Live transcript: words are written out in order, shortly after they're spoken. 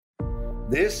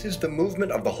This is the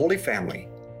movement of the Holy Family.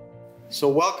 So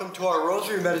welcome to our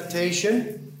Rosary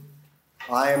Meditation.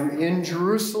 I am in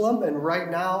Jerusalem, and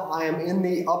right now I am in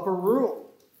the upper room,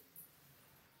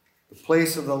 the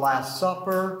place of the Last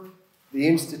Supper, the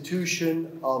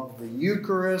institution of the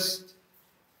Eucharist,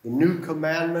 the new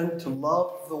commandment to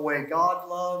love the way God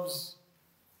loves,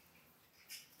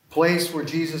 the place where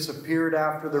Jesus appeared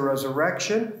after the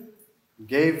resurrection,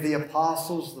 gave the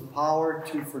apostles the power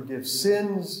to forgive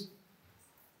sins,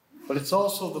 but it's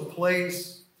also the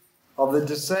place of the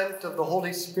descent of the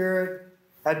Holy Spirit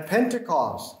at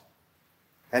Pentecost,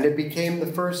 and it became the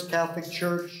first Catholic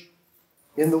Church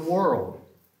in the world,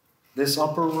 this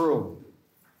upper room.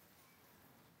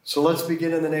 So let's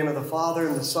begin in the name of the Father,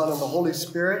 and the Son, and the Holy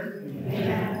Spirit.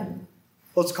 Amen.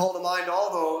 Let's call to mind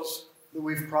all those that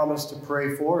we've promised to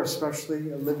pray for,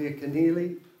 especially Olivia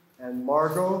Keneally and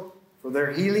Margot, for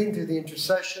their healing through the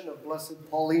intercession of Blessed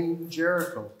Pauline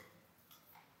Jericho.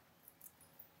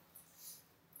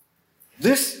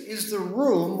 This is the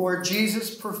room where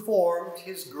Jesus performed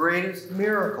his greatest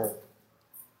miracle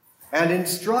and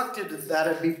instructed that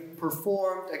it be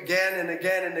performed again and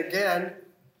again and again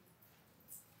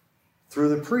through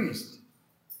the priest.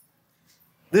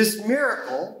 This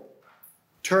miracle,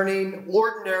 turning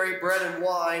ordinary bread and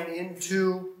wine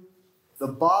into the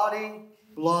body,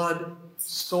 blood,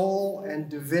 soul, and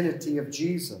divinity of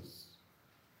Jesus.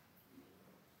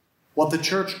 What the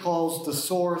Church calls the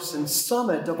source and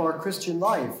summit of our Christian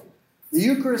life. The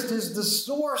Eucharist is the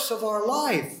source of our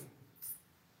life.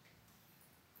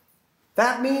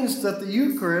 That means that the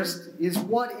Eucharist is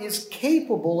what is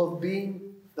capable of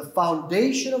being the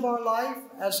foundation of our life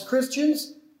as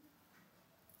Christians.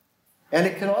 And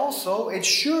it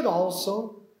should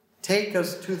also take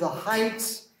us to the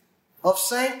heights of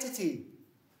sanctity.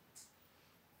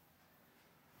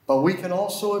 But we can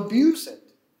also abuse it.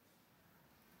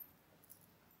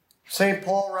 St.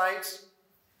 Paul writes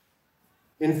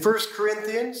in 1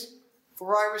 Corinthians,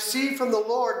 "For I received from the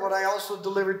Lord what I also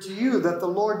delivered to you, that the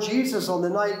Lord Jesus, on the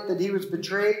night that he was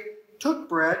betrayed, took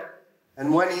bread,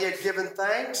 and when he had given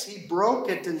thanks, he broke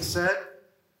it and said,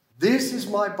 'This is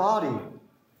my body,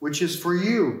 which is for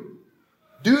you.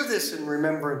 Do this in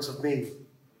remembrance of me.'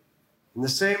 In the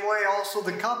same way also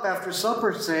the cup after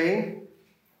supper, saying,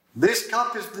 'This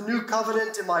cup is the new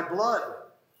covenant in my blood.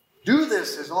 Do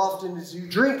this as often as you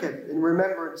drink it in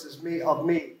remembrance of me.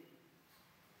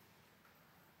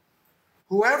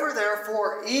 Whoever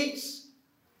therefore eats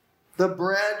the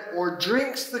bread or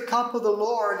drinks the cup of the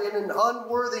Lord in an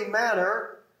unworthy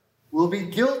manner will be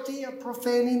guilty of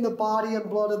profaning the body and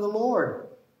blood of the Lord.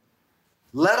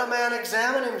 Let a man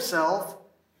examine himself,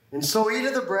 and so eat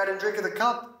of the bread and drink of the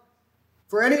cup.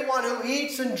 For anyone who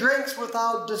eats and drinks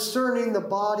without discerning the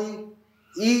body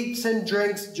eats and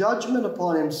drinks judgment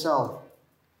upon himself.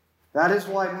 That is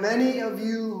why many of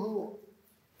you who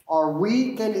are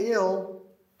weak and ill,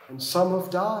 and some have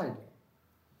died."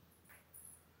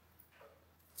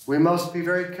 We must be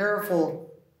very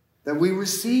careful that we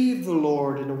receive the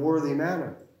Lord in a worthy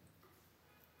manner,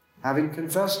 having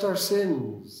confessed our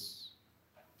sins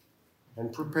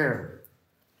and prepared.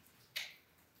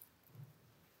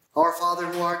 Our Father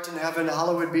who art in heaven,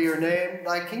 hallowed be your name.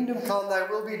 Thy kingdom come, thy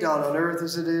will be done on earth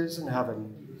as it is in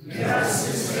heaven. Give us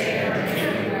this day our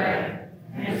daily bread,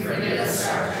 and forgive us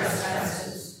our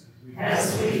trespasses,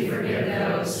 as we forgive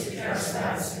those who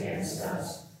trespass against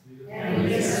us. And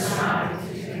lead us not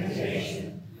into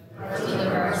temptation, but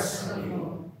deliver us from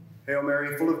evil. Hail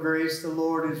Mary, full of grace, the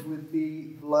Lord is with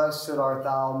thee. Blessed art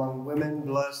thou among women,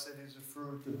 blessed is the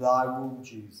fruit of thy womb,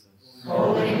 Jesus.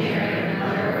 Holy Mary,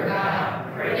 Mother of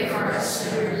God, pray for us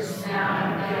sinners,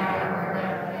 now and at the hour of our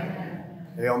death.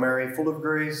 Amen. Hail Mary, full of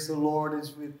grace, the Lord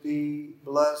is with thee.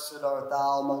 Blessed art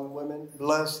thou among women,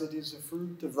 blessed is the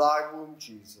fruit of thy womb,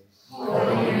 Jesus.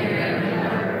 Holy Mary,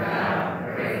 Mother of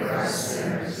God, pray for us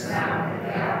sinners, now and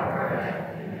at the hour of our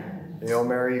death. Amen. Hail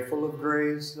Mary, full of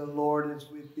grace, the Lord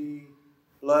is with thee.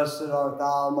 Blessed art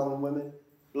thou among women,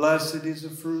 blessed is the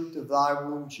fruit of thy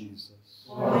womb, Jesus.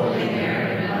 Holy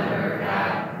Mary, Mother of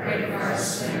God, pray for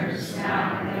us sinners,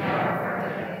 now and at the hour of our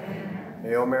death. Amen.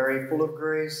 Hail Mary, full of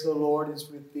grace, the Lord is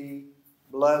with thee.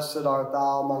 Blessed art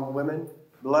thou among women,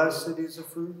 blessed is the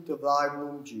fruit of thy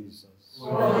womb, Jesus.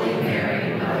 Holy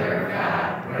Mary, Mother of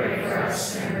God, pray for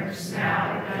us sinners,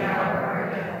 now and at the hour of our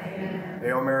death. Amen.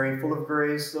 Hail Mary, full of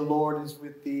grace, the Lord is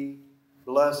with thee.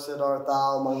 Blessed art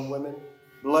thou among women,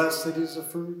 blessed is the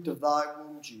fruit of thy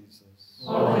womb, Jesus.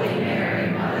 Holy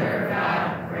Mary, Mother of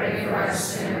God, pray for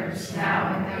us sinners,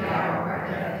 now and at the hour of our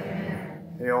death.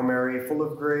 Amen. Hail Mary, full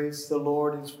of grace, the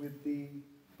Lord is with thee.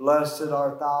 Blessed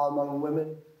art thou among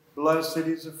women, blessed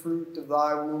is the fruit of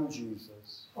thy womb,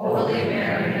 Jesus. Holy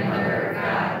Mary, Mother of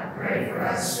God, pray for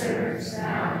us sinners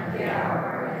now and at the hour of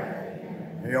our death.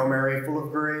 Amen. Hail Mary, full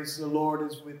of grace, the Lord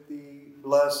is with thee.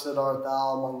 Blessed art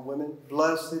thou among women.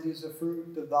 Blessed is the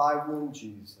fruit of thy womb,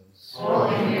 Jesus.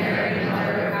 Holy Mary,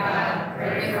 Mother of God,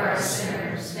 pray for us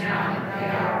sinners now and at the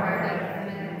hour of our death.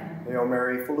 Amen. Hail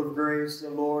Mary, full of grace, the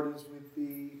Lord is with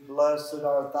thee. Blessed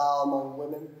art thou among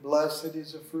women. Blessed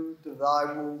is the fruit of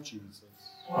thy womb, Jesus.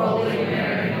 Holy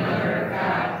Mary, Mother of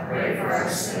God, pray for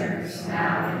us sinners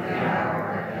now and at the hour of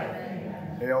our death.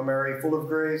 Amen. Hail Mary, full of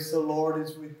grace, the Lord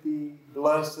is with thee.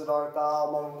 Blessed art thou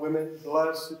among women.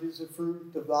 Blessed is the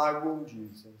fruit of thy womb,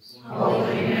 Jesus.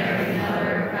 Holy Mary,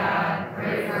 Mother of God,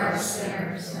 pray for us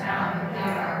sinners now and at the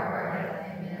hour of our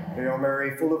death. Amen. Hail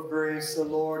Mary, full of grace, the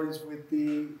Lord is with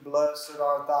thee. Blessed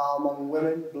art thou among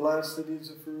women. Blessed is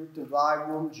the fruit of thy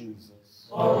womb, Jesus.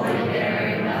 Holy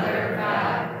Mary, Mother of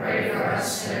God, pray for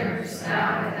us sinners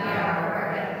now and at the hour of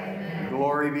our death. Amen.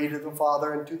 Glory be to the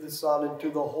Father, and to the Son, and to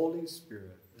the Holy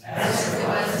Spirit. As it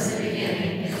was in the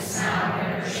beginning, is now,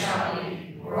 and ever shall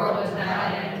be, world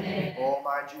without end. Amen. O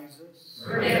my Jesus,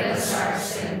 Forgive us our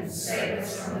sins, save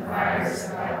us from the fires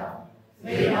of hell.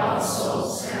 Lead all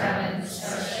souls to heaven,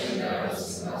 especially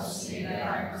those who most need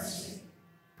thy mercy.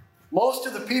 most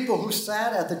of the people who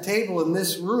sat at the table in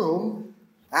this room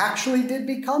actually did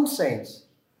become saints.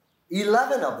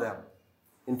 11 of them,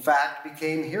 in fact,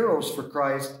 became heroes for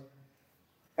Christ.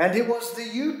 And it was the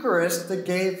Eucharist that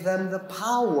gave them the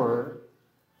power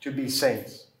to be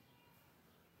saints,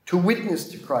 to witness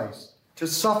to Christ, to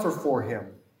suffer for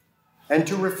him, and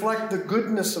to reflect the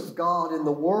goodness of God in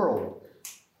the world.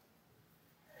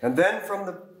 And then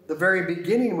from the very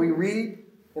beginning, we read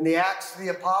in the Acts of the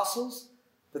Apostles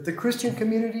that the Christian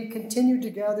community continued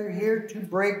to gather here to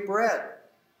break bread,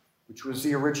 which was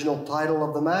the original title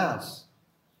of the Mass.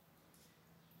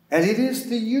 And it is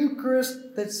the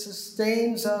Eucharist that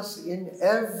sustains us in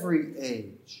every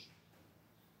age.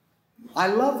 I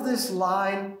love this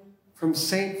line from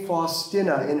St.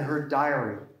 Faustina in her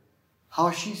diary,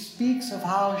 how she speaks of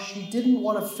how she didn't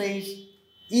want to face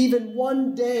even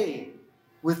one day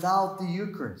without the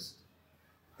Eucharist,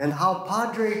 and how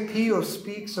Padre Pio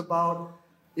speaks about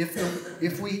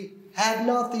if we had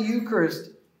not the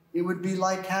Eucharist, it would be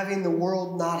like having the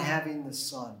world not having the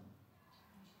sun.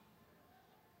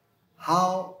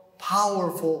 How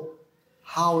powerful,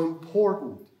 how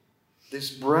important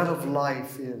this bread of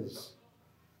life is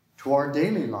to our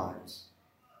daily lives.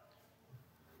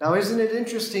 Now, isn't it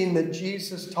interesting that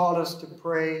Jesus taught us to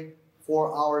pray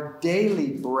for our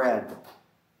daily bread?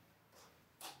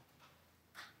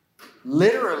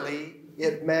 Literally,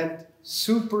 it meant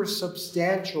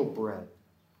supersubstantial bread.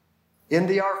 In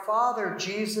the Our Father,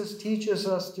 Jesus teaches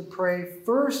us to pray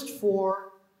first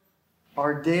for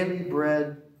our daily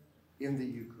bread in the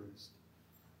Eucharist.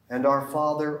 And our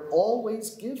Father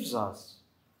always gives us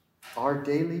our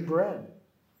daily bread.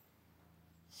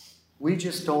 We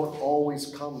just don't always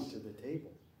come to the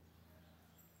table.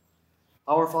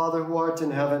 Our Father who art in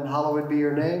heaven, hallowed be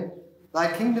your name.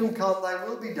 Thy kingdom come, thy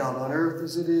will be done on earth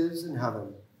as it is in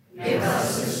heaven. Give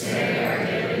us this day our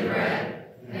daily bread,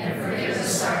 and forgive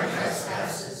us our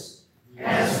trespasses,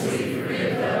 as we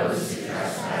forgive those who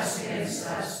trespass against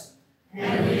us.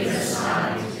 And lead us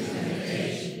not into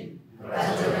temptation,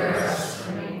 but deliver us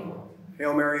from evil.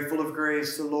 Hail Mary, full of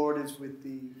grace, the Lord is with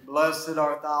thee. Blessed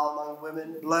art thou among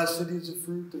women. Blessed is the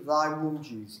fruit of thy womb,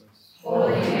 Jesus.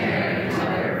 Holy Mary,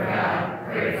 Mother of God,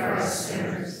 pray for us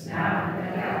sinners, now and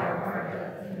at the hour of our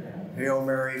death. Amen. Hail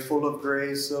Mary, full of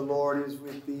grace, the Lord is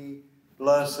with thee.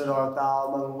 Blessed art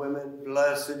thou among women.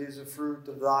 Blessed is the fruit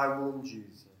of thy womb,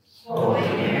 Jesus. Holy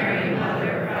Mary,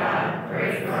 Mother of God,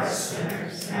 pray for us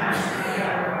sinners, now and at the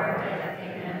hour of our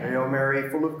death. Amen. Hail Mary,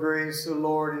 full of grace, the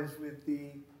Lord is with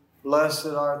thee. Blessed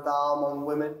art thou among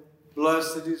women.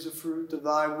 Blessed is the fruit of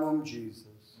thy womb, Jesus.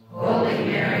 Holy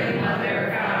Mary, Mother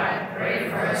of God, pray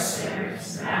for us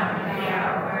sinners, now and at the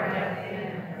hour of our death.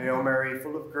 Amen. Hail Mary,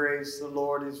 full of grace, the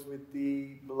Lord is with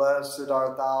thee. Blessed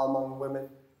art thou among women.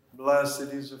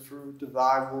 Blessed is the fruit of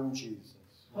thy womb, Jesus.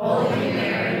 Holy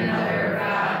Mary, Mother of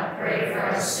God, pray for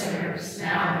us sinners,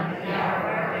 now and at the hour of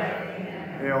our death.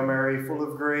 Amen. Hail Mary, full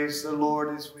of grace, the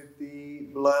Lord is with thee.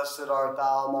 Blessed art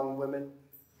thou among women.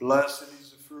 Blessed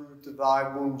is the fruit of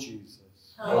thy womb, Jesus.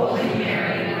 Holy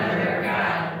Mary, Mother of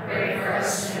God, pray for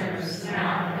us sinners,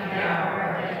 now and at the hour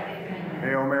of our death. Amen.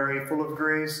 Hail Mary, full of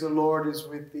grace, the Lord is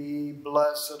with thee.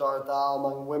 Blessed art thou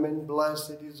among women.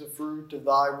 Blessed is the fruit of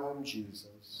thy womb,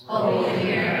 Jesus. Holy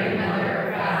Mary, Mother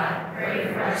of God,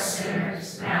 pray for us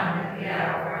sinners, now and at the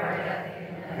hour of our death.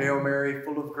 Amen. Hail Mary,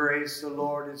 full of grace, the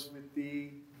Lord is with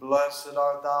thee. Blessed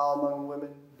art thou among women.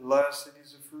 Blessed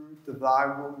is the fruit of thy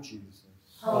womb, Jesus.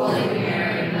 Holy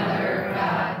Mary, Mother of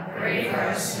God, pray for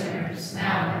us sinners,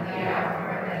 now and at the hour of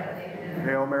our death. Amen.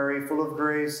 Hail Mary, full of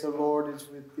grace, the Lord is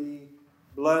with thee.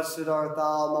 Blessed art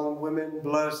thou among women,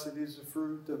 blessed is the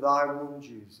fruit of thy womb,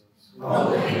 Jesus.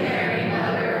 Holy Mary,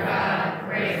 Mother of God,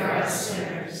 pray for us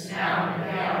sinners, now and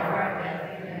at the hour of our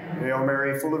death. Amen. Hail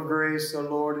Mary, full of grace, the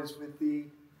Lord is with thee.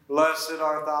 Blessed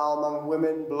art thou among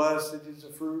women, blessed is the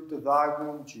fruit of thy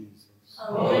womb, Jesus.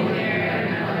 Holy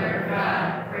Mary, Mother of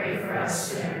God, pray for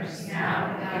us sinners, now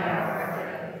and at the hour of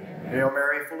our death. Amen. Hail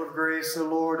Mary, full of grace, the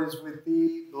Lord is with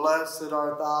thee. Blessed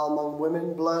art thou among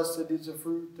women, blessed is the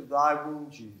fruit of thy womb,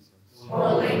 Jesus.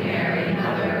 Holy Mary,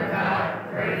 Mother of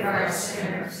God, pray for us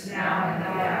sinners, now and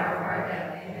at the hour of our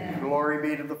death. Amen. Glory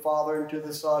be to the Father, and to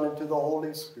the Son, and to the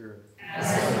Holy Spirit.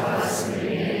 As it was in the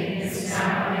beginning, is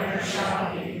now, and ever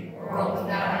shall be, world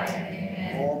without end.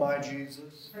 Amen. O my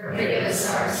Jesus, Forgive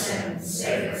us our sins,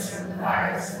 save us from the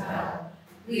fires of hell.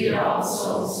 Lead all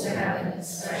souls to heaven,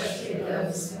 especially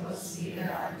those who most need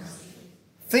thy mercy.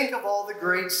 think of all the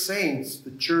great saints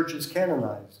the Church has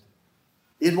canonized.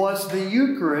 It was the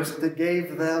Eucharist that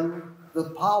gave them the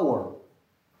power,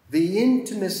 the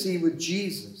intimacy with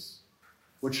Jesus,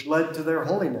 which led to their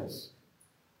holiness.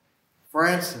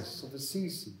 Francis of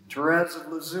Assisi, Therese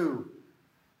of Lisieux,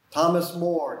 Thomas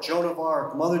More, Joan of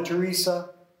Arc, Mother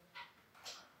Teresa,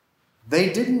 they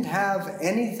didn't have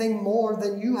anything more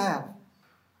than you have.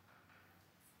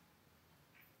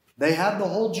 They had the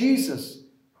whole Jesus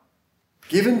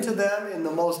given to them in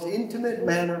the most intimate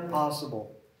manner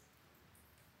possible.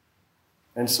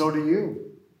 And so do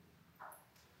you.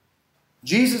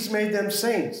 Jesus made them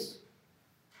saints.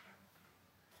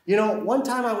 You know, one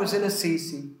time I was in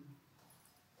Assisi,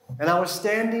 and I was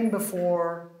standing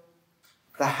before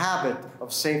the habit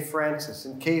of St. Francis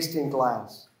encased in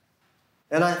glass.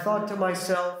 And I thought to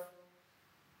myself,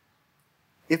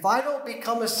 if I don't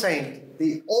become a saint,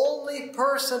 the only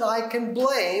person I can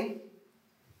blame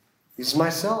is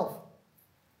myself.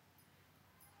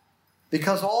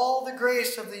 Because all the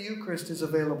grace of the Eucharist is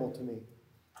available to me.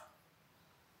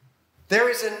 There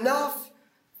is enough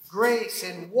grace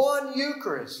in one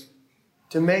Eucharist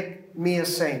to make me a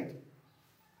saint.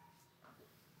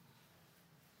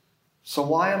 So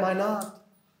why am I not?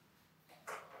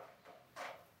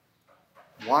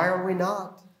 Why are we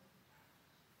not?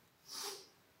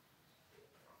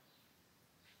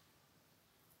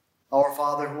 Our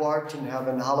Father who art in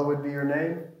heaven, hallowed be your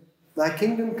name. Thy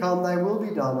kingdom come, thy will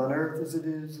be done on earth as it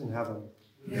is in heaven.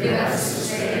 Give us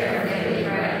this day our daily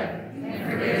bread,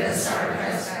 and forgive us our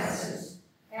trespasses,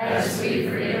 as we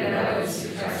forgive those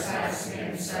who trespass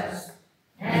against us.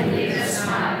 And lead us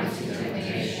not into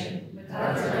temptation,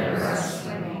 but deliver us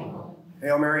from evil.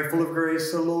 Hail Mary, full of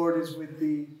grace, the Lord is with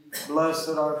thee.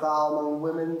 Blessed art thou among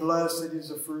women, blessed is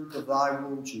the fruit of thy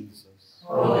womb, Jesus.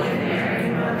 Holy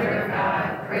Mary, Mother of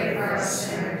God, pray for us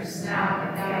sinners, now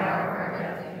and at the hour of our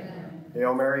death. Amen.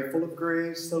 Hail Mary, full of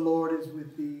grace, the Lord is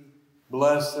with thee.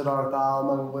 Blessed art thou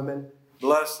among women,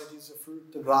 blessed is the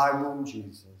fruit of thy womb,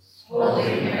 Jesus. Holy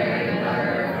Mary,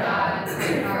 Mother of God,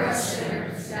 pray for us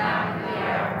sinners, now and at the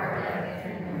hour of our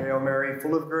death. Amen. Hail Mary,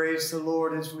 full of grace, the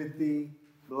Lord is with thee.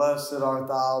 Blessed art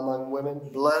thou among women,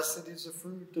 blessed is the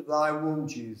fruit of thy womb,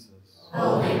 Jesus.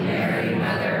 Holy Mary,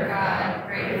 Mother of God,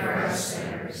 pray for us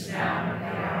sinners, now and at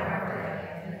the hour of our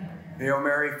death. Amen. Hail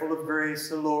Mary, full of grace,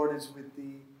 the Lord is with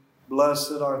thee.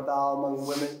 Blessed art thou among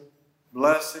women,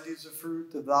 blessed is the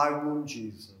fruit of thy womb,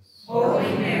 Jesus. Holy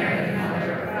Mary,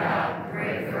 Mother of God,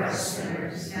 pray for us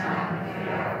sinners, now and at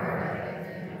the hour of our death.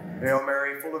 Amen. Hail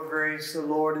Mary, full of grace, the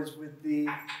Lord is with thee.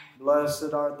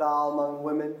 Blessed art thou among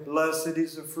women, blessed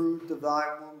is the fruit of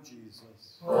thy womb,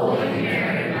 Jesus. Holy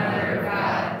Mary, Mother of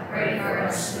God, pray for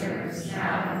us sinners,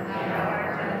 now and at the hour of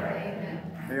our death.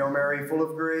 Amen. Hail Mary, full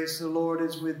of grace, the Lord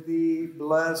is with thee.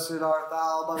 Blessed art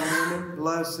thou among women,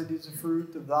 blessed is the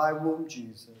fruit of thy womb,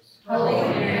 Jesus. Holy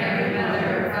Mary,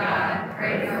 Mother of God,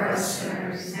 pray for us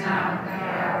sinners, now and at the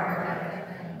hour of our death.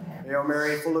 Amen. Hail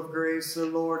Mary, full of grace, the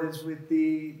Lord is with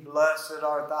thee. Blessed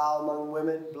art thou among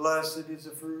women, blessed is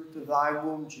the fruit of thy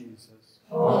womb, Jesus.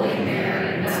 Holy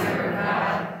Mary, Mother of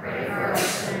God, pray for us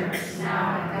sinners,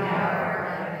 now and at the hour of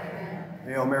our death.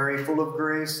 Amen. Hail Mary, full of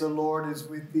grace, the Lord is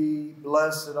with thee.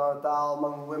 Blessed art thou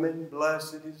among women,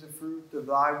 blessed is the fruit of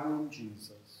thy womb,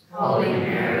 Jesus. Holy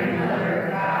Mary, Mother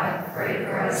of God, pray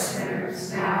for us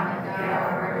sinners, now and at the hour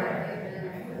of our death.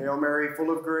 Amen. Hail Mary,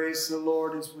 full of grace, the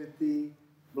Lord is with thee.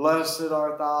 Blessed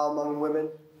art thou among women,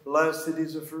 blessed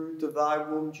is the fruit of thy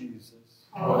womb, Jesus.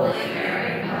 Holy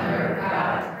Mary, Mother of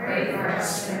God, pray for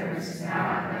us sinners,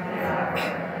 now and at the hour of our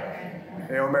death. Amen.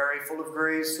 Hail Mary, full of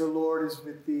grace, the Lord is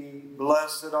with thee.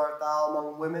 Blessed art thou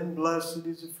among women, blessed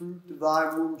is the fruit of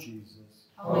thy womb, Jesus.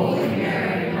 Holy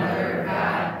Mary, Mother of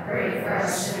God, pray for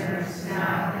us sinners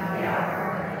now and at the hour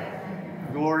of our death.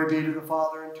 Amen. Glory be to the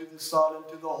Father, and to the Son, and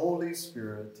to the Holy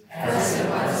Spirit. As it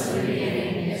was in the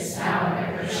beginning, is now,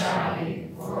 and ever shall be,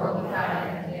 world without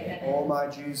end. Amen. O my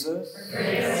Jesus,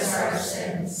 Forgive us our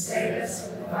sins, save us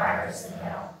from the fires of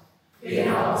hell. Lead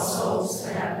all souls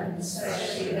to heaven,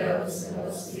 especially those in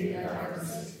most need of our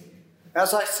mercy.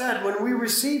 as I said, when we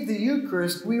receive the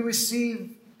Eucharist, we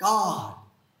receive God,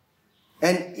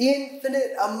 an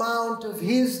infinite amount of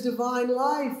His divine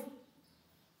life.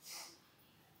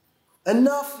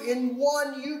 Enough in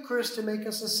one Eucharist to make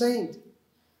us a saint.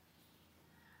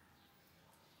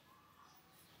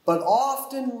 But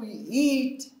often we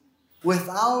eat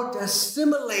without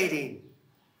assimilating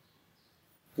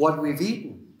what we've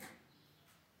eaten.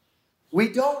 We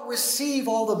don't receive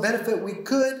all the benefit we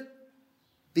could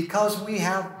because we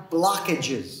have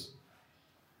blockages.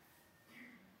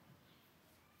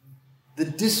 The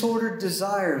disordered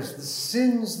desires, the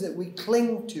sins that we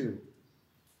cling to,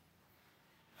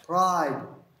 pride,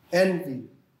 envy,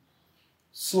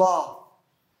 sloth,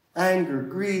 anger,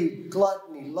 greed,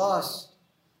 gluttony, lust,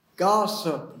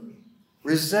 gossip,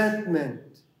 resentment,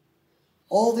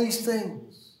 all these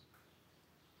things.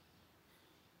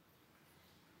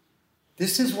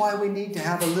 This is why we need to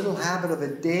have a little habit of a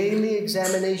daily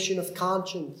examination of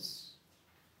conscience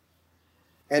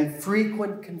and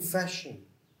frequent confession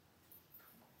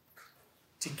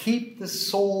to keep the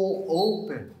soul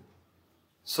open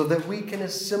so that we can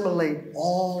assimilate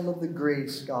all of the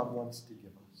grace God wants to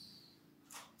give us.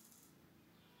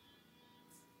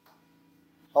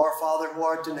 Our Father who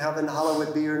art in heaven,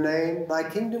 hallowed be your name. Thy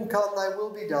kingdom come, thy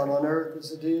will be done on earth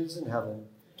as it is in heaven.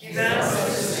 Give us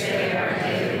this day our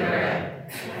daily bread,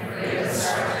 and forgive us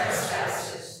our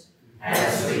trespasses,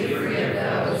 as we forgive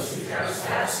those who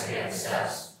trespass against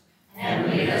us. And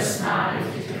lead us not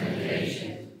into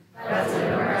temptation, but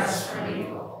deliver us from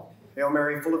evil. Hail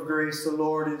Mary, full of grace, the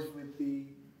Lord is with thee.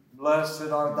 Blessed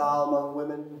art thou among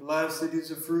women, blessed is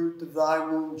the fruit of thy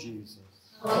womb, Jesus.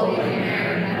 Holy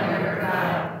Mary, Mother of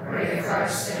God, pray for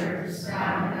us sinners,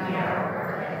 now and at the hour of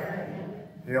our death. Amen.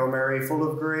 Hail Mary, full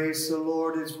of grace, the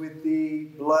Lord is with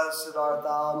thee. Blessed art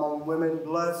thou among women,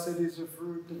 blessed is the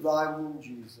fruit of thy womb,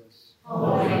 Jesus.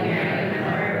 Holy Mary,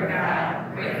 Mother of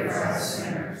God, pray for us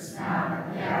sinners, now and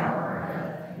at the hour of our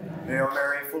death. Amen. Hail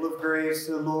Mary, full of grace,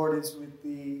 the Lord is with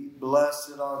thee.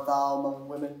 Blessed art thou among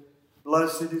women,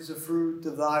 blessed is the fruit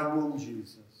of thy womb,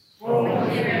 Jesus. Holy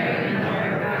Mary,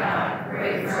 Mother of God,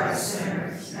 pray for us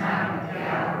sinners, now and at the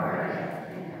hour of our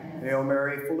death. Amen. Hail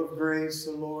Mary, full of grace,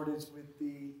 the Lord is with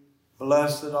thee.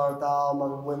 Blessed art thou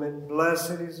among women,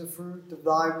 blessed is the fruit of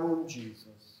thy womb, Jesus.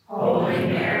 Holy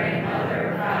Mary,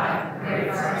 Mother of God, pray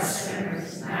for us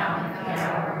sinners, now and at the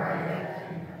hour of our death.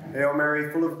 Amen. Hail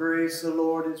Mary, full of grace, the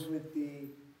Lord is with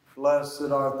thee.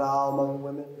 Blessed art thou among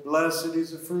women, blessed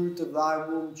is the fruit of thy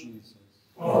womb, Jesus.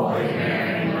 Holy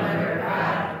Mary, Mother of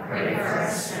God, pray for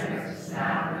us sinners,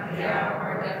 now and at the hour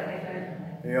of our death.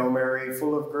 Amen. Hail Mary,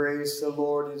 full of grace, the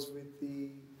Lord is with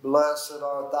thee. Blessed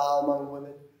art thou among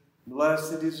women,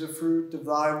 blessed is the fruit of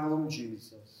thy womb,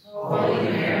 Jesus. Holy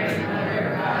Mary, Mother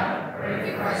of God,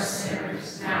 pray for us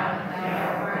sinners, now and at the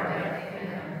hour of our death.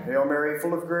 Amen. Hail Mary,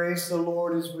 full of grace, the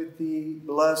Lord is with thee.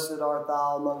 Blessed art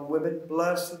thou among women,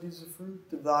 blessed is the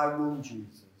fruit of thy womb,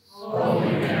 Jesus.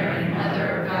 Holy Mary,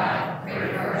 Mother of God,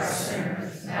 pray for us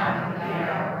sinners, now and at the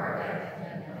hour of our death.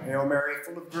 Amen. Hail Mary,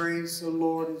 full of grace, the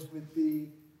Lord is with thee.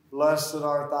 Blessed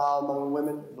art thou among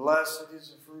women, blessed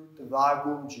is the fruit of thy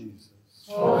womb, Jesus.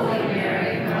 Holy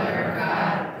Mary, Mother of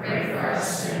God, pray for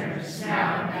us sinners,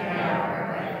 now and at the hour of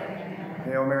our death. Amen.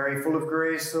 Hail Mary, full of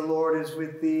grace, the Lord is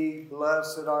with thee.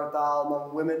 Blessed art thou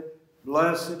among women,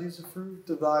 blessed is the fruit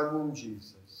of thy womb,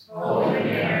 Jesus. Holy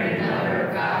Mary, Mother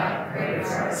of God, pray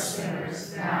for us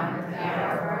sinners, now and at the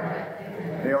hour of our death.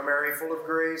 Amen. Hail Mary, full of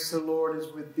grace, the Lord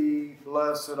is with thee.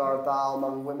 Blessed art thou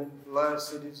among women,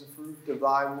 blessed is the fruit of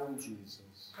thy womb, Jesus.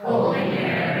 Holy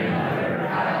Mary, Mother of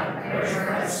God, pray for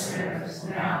us sinners,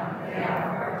 now and at the hour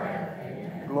of our death.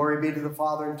 Amen. Glory be to the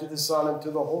Father, and to the Son, and to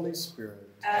the Holy Spirit.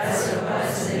 As it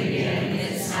was in the beginning,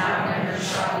 is now, and ever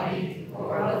shall be,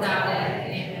 world without end.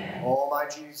 Amen. O my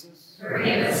Jesus,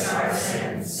 Forgive us our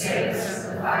sins, save us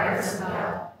from the fires of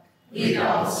hell. Lead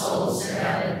all souls to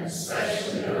heaven,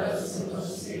 especially those who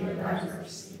most need thy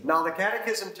mercy. now the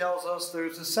Catechism tells us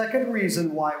there's a second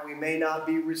reason why we may not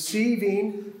be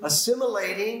receiving,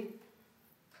 assimilating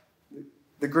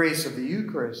the grace of the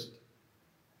Eucharist.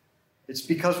 It's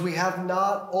because we have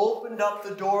not opened up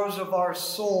the doors of our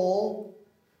soul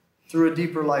through a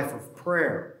deeper life of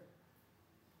prayer.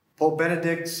 Pope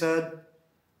Benedict said,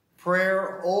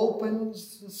 prayer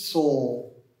opens the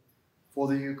soul for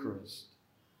the Eucharist.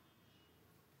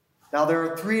 Now, there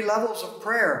are 3 levels of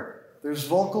prayer. There's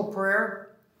vocal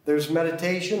prayer, there's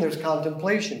meditation, there's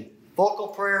contemplation. Vocal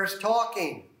prayer is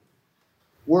talking.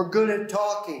 We're good at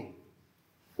talking.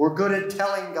 We're good at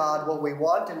telling God what we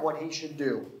want and what He should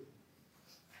do.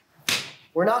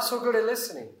 We're not so good at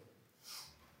listening.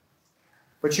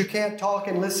 But you can't talk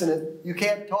and listen. You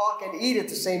can't talk and eat at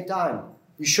the same time.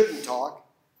 You shouldn't talk.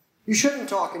 You shouldn't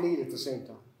talk and eat at the same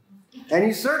time. And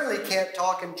you certainly can't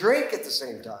talk and drink at the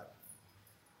same time.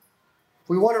 If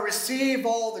we want to receive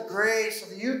all the grace of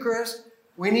the Eucharist,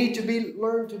 we need to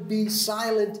learn to be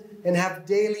silent and have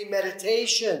daily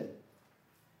meditation.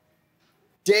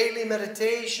 Daily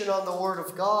meditation on the Word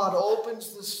of God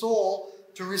opens the soul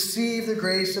to receive the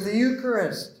grace of the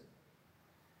Eucharist.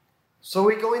 So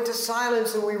we go into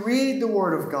silence and we read the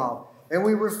Word of God and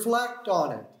we reflect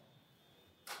on it.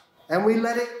 And we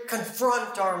let it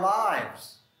confront our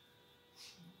lives.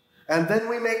 And then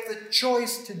we make the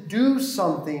choice to do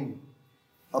something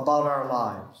about our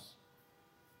lives.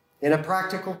 In a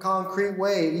practical, concrete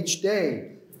way each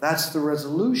day. That's the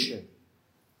resolution.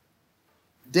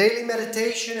 Daily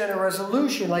meditation and a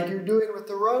resolution, like you're doing with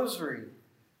the Rosary,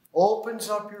 opens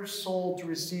up your soul to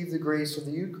receive the grace of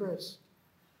the Eucharist.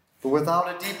 But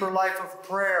without a deeper life of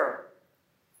prayer,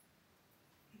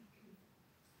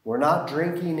 we're not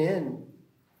drinking in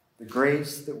the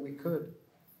grace that we could.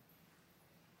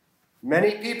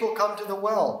 Many people come to the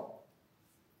well.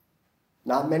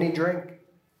 Not many drink.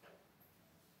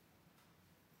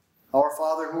 Our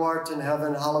Father who art in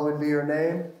heaven, hallowed be your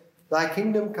name. Thy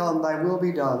kingdom come, thy will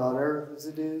be done on earth as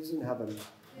it is in heaven.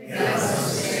 Give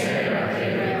us this day our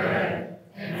daily bread,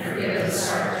 and forgive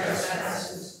us our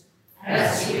trespasses,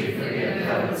 as we forgive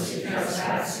those who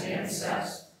trespass against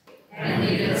us. And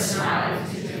lead us not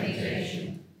into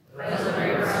temptation, but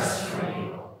deliver us from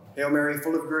evil. Hail Mary,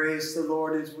 full of grace, the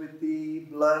Lord is with thee.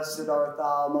 Blessed art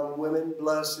thou among women.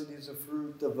 Blessed is the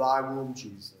fruit of thy womb,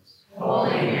 Jesus.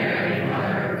 Holy Mary,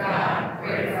 Mother of God,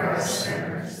 pray for us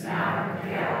sinners, now and at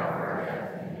the hour of our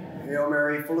death. Amen. Hail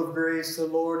Mary, full of grace, the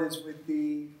Lord is with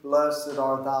thee. Blessed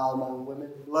art thou among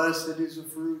women. Blessed is the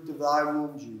fruit of thy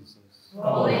womb, Jesus.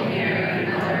 Holy Mary,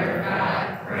 Mother of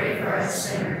God, pray for us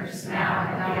sinners, now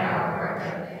and at the hour of our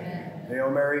death. Amen. Hail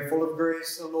Mary, full of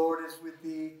grace, the Lord is with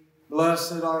thee.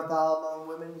 Blessed art thou among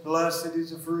women. Blessed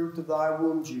is the fruit of thy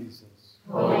womb, Jesus.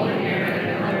 Holy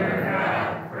Mary, Mother of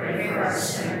God, pray for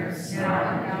us sinners, now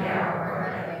and at the hour of our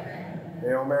death. Amen.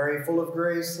 Hail Mary, full of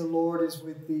grace, the Lord is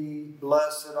with thee.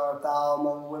 Blessed art thou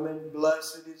among women.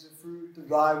 Blessed is the fruit of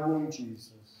thy womb,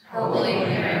 Jesus. Holy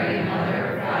Mary,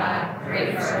 Mother of God,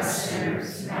 pray for us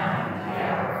sinners, now and at the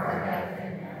hour of our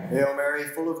death. Amen. Hail Mary,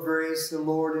 full of grace, the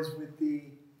Lord is with thee.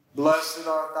 Blessed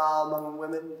art thou among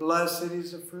women. Blessed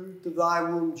is the fruit of thy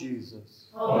womb, Jesus.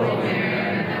 Holy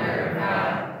Mary, Mother of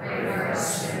God, pray for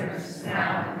us sinners,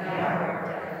 now and at the hour of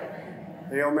our death. Amen.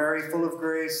 Hail Mary, full of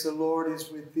grace, the Lord is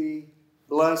with thee.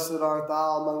 Blessed art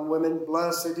thou among women.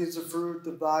 Blessed is the fruit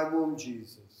of thy womb,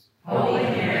 Jesus. Holy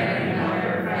Mary,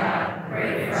 Mother of God,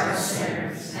 pray for us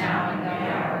sinners, now and at the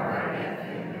hour of our death.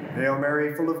 Amen. Hail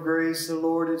Mary, full of grace, the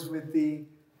Lord is with thee.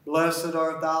 Blessed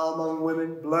art thou among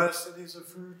women. Blessed is the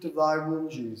fruit of thy womb,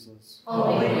 Jesus.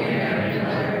 Holy Mary,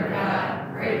 Mother of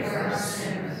God, pray for us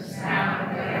sinners, now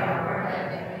and at the hour of our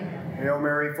death. Amen. Hail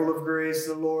Mary, full of grace,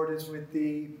 the Lord is with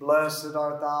thee. Blessed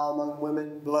art thou among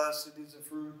women. Blessed is the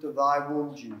fruit of thy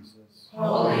womb, Jesus.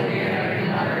 Holy Mary,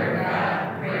 Mother of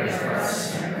God, pray for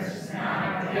us sinners,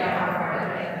 now and at the hour of our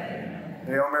death. Amen.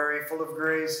 Hail Mary, full of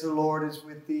grace, the Lord is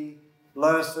with thee.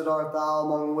 Blessed art thou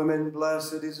among women.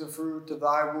 Blessed is the fruit of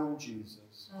thy womb,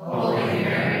 Jesus. Holy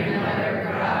Mary, Mother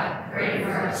of God, pray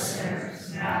for us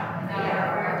sinners, now and at the hour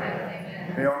of our death.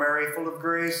 Amen. Hail Mary, full of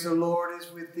grace, the Lord is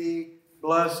with thee.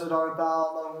 Blessed art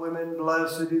thou among women.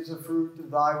 Blessed is the fruit of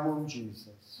thy womb,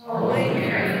 Jesus. Holy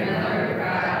Mary, Mother of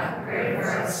God, pray for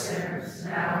us sinners,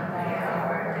 now and at the hour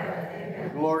of our death.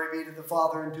 Amen. Glory be to the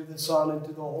Father, and to the Son, and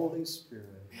to the Holy Spirit.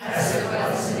 As it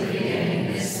was in the beginning,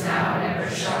 is now, and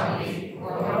ever shall be,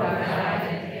 world without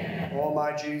end. Amen. O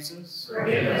my Jesus,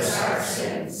 Forgive us our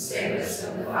sins, save us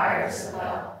from the fires of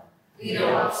hell. Lead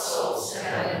all souls to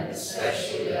heaven,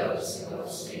 especially those who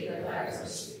most need of thy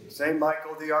mercy. Saint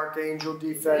Michael the Archangel,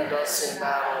 defend us in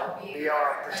battle. Be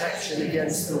our protection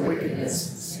against the wickedness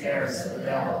and snares of the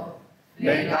devil.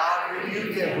 May God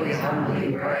rebuke him, we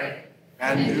humbly pray.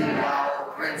 And do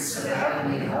thou, Prince of the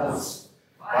heavenly host,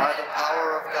 by the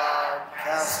power of God,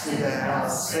 cast into hell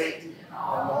Satan and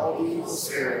all evil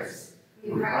spirits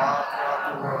who prowl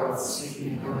throughout the world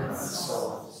seeking ruin of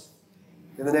souls.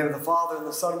 In the name of the Father, and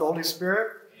the Son, and the Holy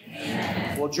Spirit.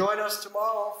 Amen. Well, join us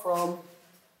tomorrow from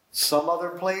some other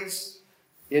place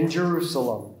in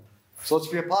Jerusalem. So let's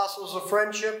be apostles of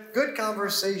friendship, good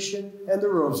conversation, and the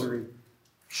rosary.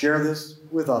 Share this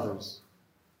with others.